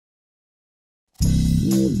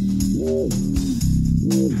Brain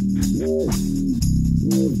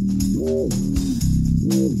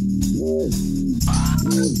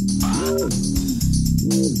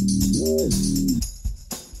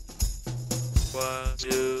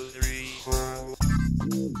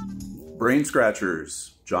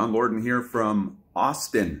Scratchers, John Lorden here from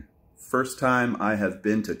Austin. First time I have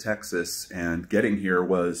been to Texas, and getting here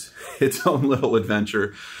was its own little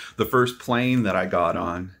adventure. The first plane that I got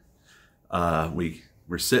on, we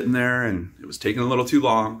were sitting there and it was taking a little too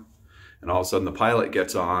long, and all of a sudden the pilot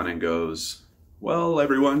gets on and goes, "Well,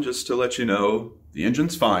 everyone, just to let you know, the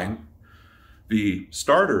engine's fine. The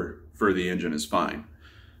starter for the engine is fine,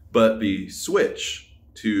 but the switch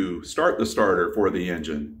to start the starter for the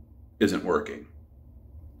engine isn't working."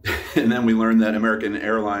 And then we learned that American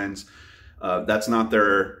Airlines, that's not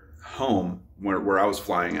their home where I was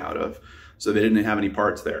flying out of. So they didn't have any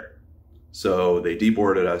parts there. So they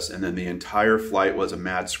deboarded us, and then the entire flight was a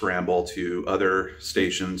mad scramble to other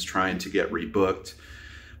stations trying to get rebooked.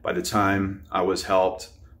 By the time I was helped,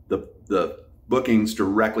 the bookings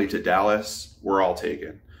directly to Dallas were all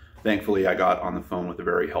taken. Thankfully, I got on the phone with a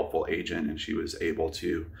very helpful agent, and she was able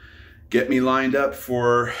to get me lined up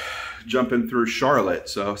for jumping through Charlotte.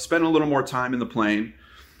 So spent a little more time in the plane.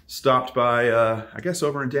 Stopped by, I guess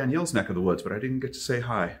over in Danielle's neck of the woods, but I didn't get to say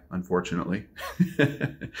hi, unfortunately.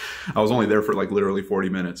 I was only there for like literally 40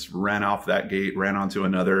 minutes. Ran off that gate, ran onto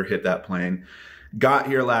another, hit that plane. Got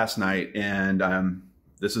here last night, and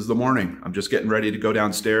this is the morning. I'm just getting ready to go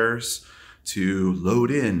downstairs to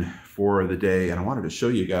load in for the day. And I wanted to show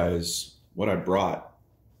you guys what I brought.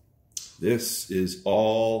 This is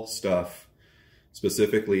all stuff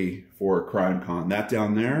specifically for CrimeCon. That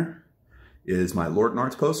down there is my Lorden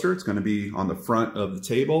Arts poster. It's going to be on the front of the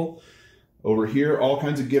table. Over here, all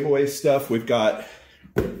kinds of giveaway stuff. We've got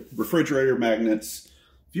refrigerator magnets,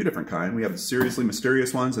 a few different kinds. We have the Seriously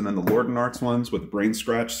Mysterious ones, and then the Lorden Arts ones with the Brain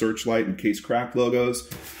Scratch, Searchlight, and Case Cracked logos.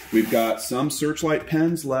 We've got some Searchlight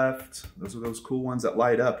pens left. Those are those cool ones that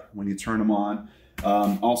light up when you turn them on.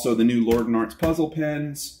 Also the new Lorden Arts puzzle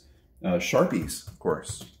pens. Sharpies, of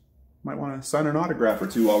course. Might want to sign an autograph or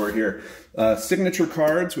two while we're here. Signature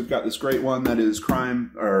cards. We've got this great one that is Crime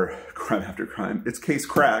After Crime. It's Case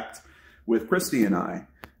Cracked with Christy and I.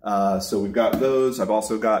 So we've got those. I've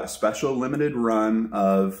also got a special limited run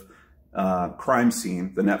of Crime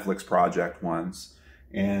Scene, the Netflix project ones.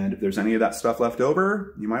 And if there's any of that stuff left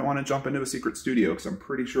over, you might want to jump into a secret studio, because I'm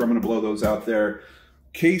pretty sure I'm going to blow those out there.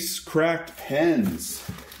 Case Cracked pens.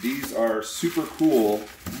 These are super cool.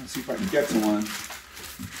 Let's see if I can get to one.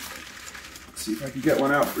 Let's see if I can get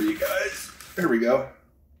one out for you guys. There we go.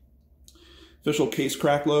 Official Case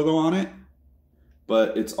Cracked logo on it,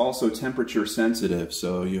 but it's also temperature sensitive.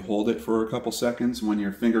 So you hold it for a couple seconds, and when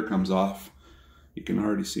your finger comes off, you can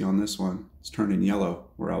already see on this one, it's turning yellow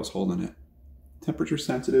where I was holding it. Temperature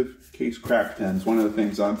sensitive Case Cracked pens. One of the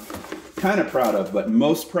things I'm kind of proud of, but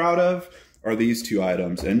most proud of are these two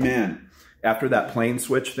items. And man, after that plane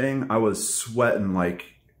switch thing, I was sweating like,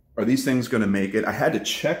 are these things gonna make it? I had to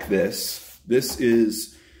check this. This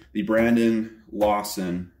is the Brandon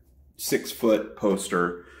Lawson 6-foot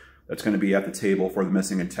poster that's gonna be at the table for the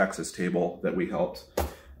Missing in Texas table that we helped.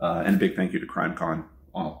 And a big thank you to CrimeCon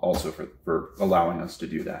also for allowing us to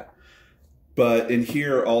do that. But in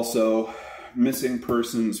here also, missing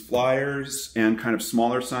persons flyers and kind of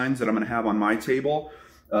smaller signs that I'm gonna have on my table.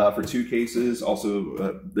 For 2 cases.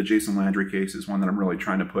 Also, the Jason Landry case is one that I'm really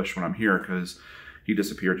trying to push when I'm here, because he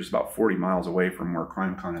disappeared just about 40 miles away from where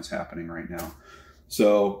CrimeCon is happening right now.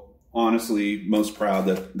 So honestly, most proud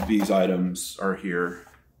that these items are here.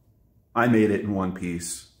 I made it in one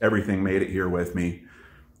piece. Everything made it here with me.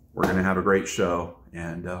 We're going to have a great show,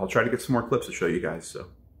 and I'll try to get some more clips to show you guys, so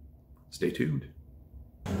stay tuned.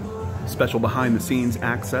 Special behind the scenes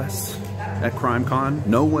access at CrimeCon.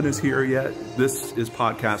 No one is here yet. This is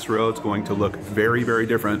Podcast Row. It's going to look very, very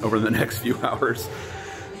different over the next few hours.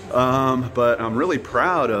 But I'm really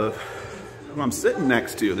proud of who I'm sitting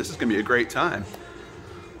next to. This is gonna be a great time.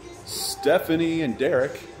 Stephanie and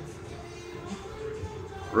Derek.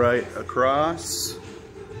 Right across.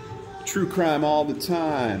 True Crime All the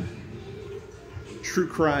Time. True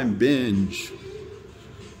Crime Binge.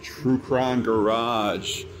 True Crime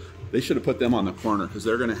Garage. They should have put them on the corner, because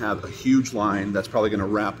they're going to have a huge line that's probably going to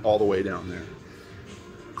wrap all the way down there.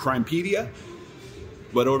 Crimepedia.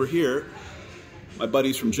 But over here, my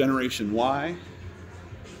buddies from Generation Y.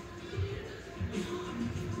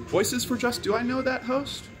 Voices for Just... Do I know that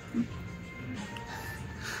host?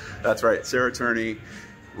 That's right, Sarah Turney.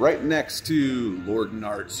 Right next to Lorden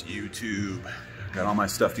Arts YouTube. Got all my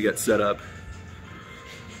stuff to get set up.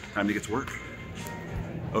 Time to get to work.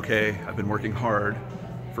 Okay, I've been working hard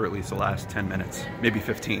for at least the last 10 minutes, maybe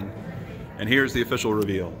 15. And here's the official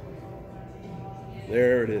reveal.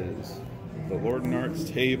 There it is, the Lord and Art's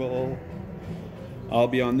table. I'll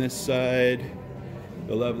be on this side.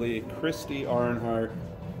 The lovely Christy Arnhart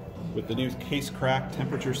with the new case crack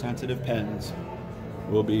temperature sensitive pens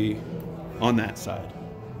will be on that side.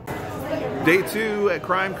 Day 2 at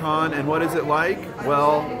CrimeCon, and what is it like?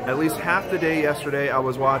 Well, at least half the day yesterday I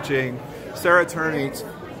was watching Sarah Turney's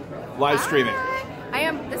live streaming.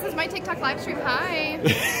 This is my TikTok live stream. Hi.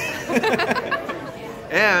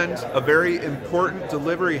 And a very important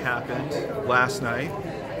delivery happened last night.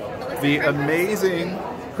 The amazing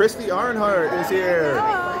Christy Arnhart is here.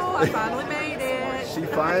 Hello, I finally made it. She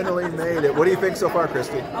finally made it. What do you think so far,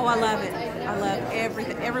 Christy? Oh, I love it. I love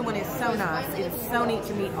everything. Everyone is so nice. It is so neat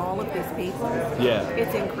to meet all of these people. Yeah.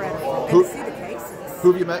 It's incredible. And to see the cases.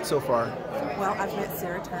 Who have you met so far? Well, I've met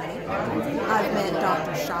Sarah Turney. I've met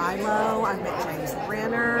Dr. Shiloh. I've met James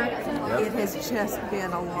Renner. Yep. It has just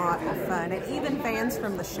been a lot of fun. And even fans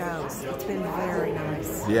from the shows. It's been very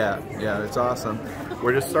nice. Yeah, it's awesome.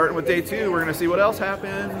 We're just starting with day 2. We're going to see what else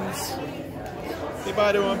happens. Say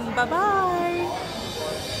bye to them. Bye-bye.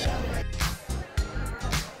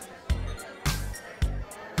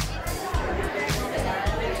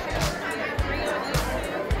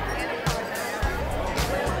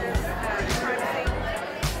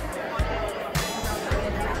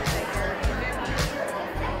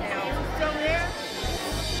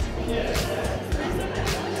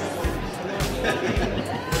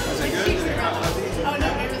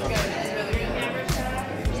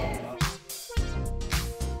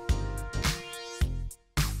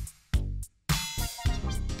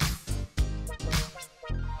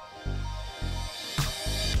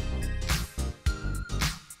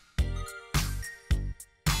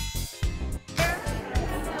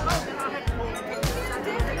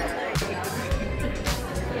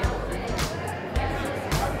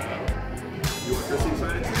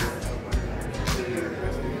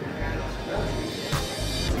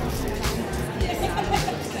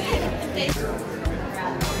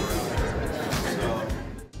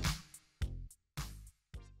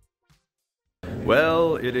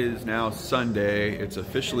 Well, it is now Sunday. It's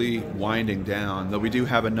officially winding down, though we do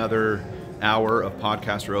have another hour of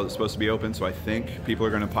Podcast Row that's supposed to be open, so I think people are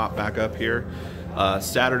going to pop back up here.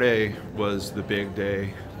 Saturday was the big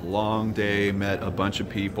day, long day, met a bunch of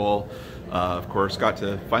people. Of course, got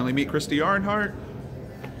to finally meet Christy Arnhart.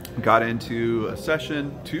 Got into a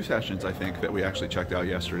session, 2 sessions I think, that we actually checked out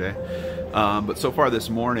yesterday. But so far this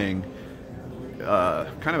morning,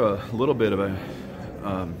 kind of a little bit of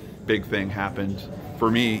a big thing happened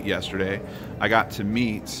for me yesterday. I got to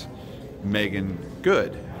meet Megan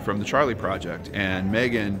Good from the Charlie Project, and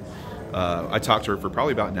Megan, I talked to her for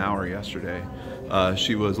probably about an hour yesterday.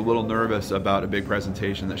 She was a little nervous about a big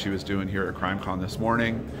presentation that she was doing here at CrimeCon this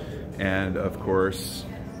morning, and of course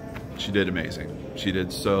she did amazing. She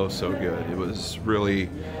did so good. It was really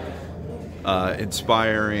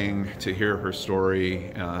inspiring to hear her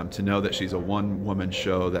story, to know that she's a one-woman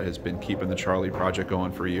show that has been keeping the Charlie Project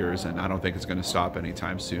going for years, and I don't think it's going to stop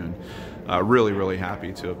anytime soon. Really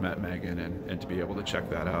happy to have met Megan and to be able to check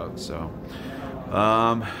that out. So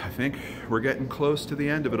I think we're getting close to the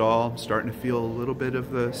end of it all. I'm starting to feel a little bit of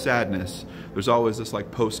the sadness. There's always this like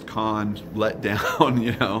post-con letdown,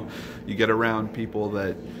 you know. You get around people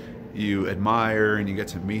that you admire and you get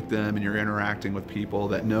to meet them and you're interacting with people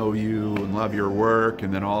that know you and love your work,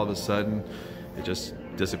 and then all of a sudden it just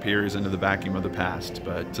disappears into the vacuum of the past.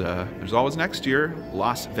 But there's always next year.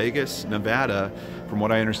 Las Vegas, Nevada, from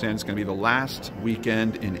what I understand, is going to be the last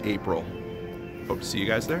weekend in April. Hope to see you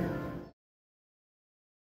guys there.